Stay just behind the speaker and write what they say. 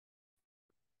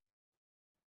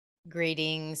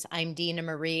Greetings. I'm Dina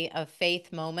Marie of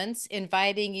Faith Moments,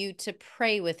 inviting you to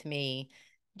pray with me.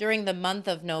 During the month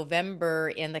of November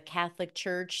in the Catholic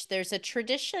Church, there's a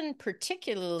tradition,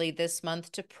 particularly this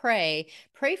month, to pray.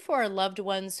 Pray for our loved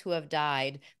ones who have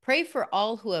died. Pray for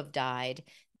all who have died,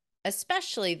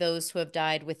 especially those who have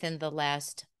died within the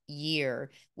last year.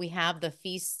 We have the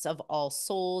feasts of All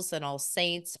Souls and All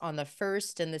Saints on the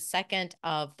 1st and the 2nd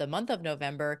of the month of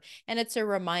November, and it's a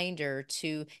reminder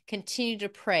to continue to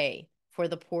pray for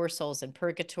the poor souls in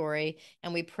purgatory,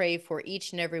 and we pray for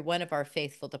each and every one of our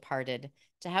faithful departed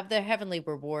to have their heavenly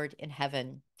reward in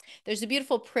heaven. There's a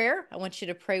beautiful prayer. I want you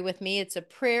to pray with me. It's a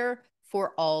prayer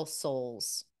for all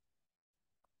souls.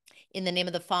 In the name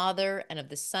of the Father, and of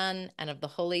the Son, and of the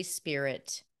Holy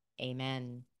Spirit.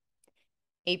 Amen.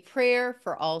 A prayer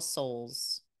for all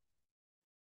souls.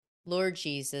 Lord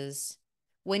Jesus,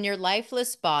 when your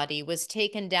lifeless body was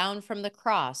taken down from the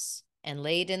cross and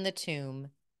laid in the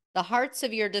tomb, the hearts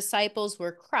of your disciples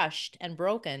were crushed and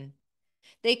broken.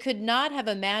 They could not have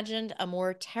imagined a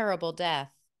more terrible death.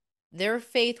 Their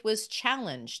faith was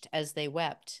challenged as they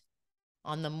wept.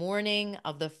 On the morning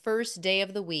of the first day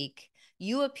of the week,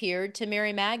 you appeared to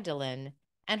Mary Magdalene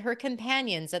and her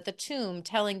companions at the tomb,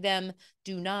 telling them,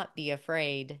 "Do not be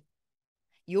afraid."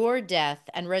 Your death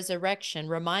and resurrection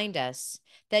remind us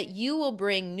that you will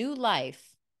bring new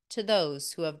life to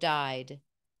those who have died.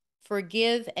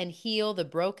 Forgive and heal the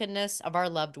brokenness of our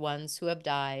loved ones who have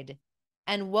died,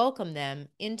 and welcome them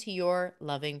into your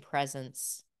loving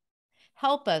presence.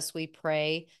 Help us, we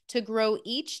pray, to grow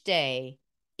each day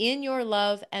in your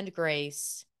love and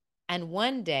grace, and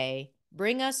one day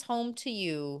bring us home to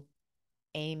you.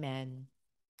 Amen.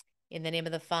 In the name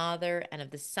of the Father, and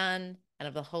of the Son, and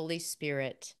of the Holy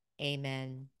Spirit.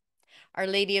 Amen. Our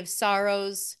Lady of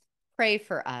Sorrows, pray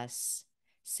for us.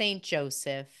 Saint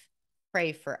Joseph,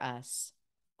 pray for us.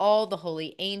 All the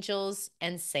holy angels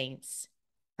and saints,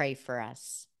 pray for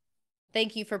us.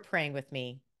 Thank you for praying with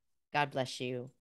me. God bless you.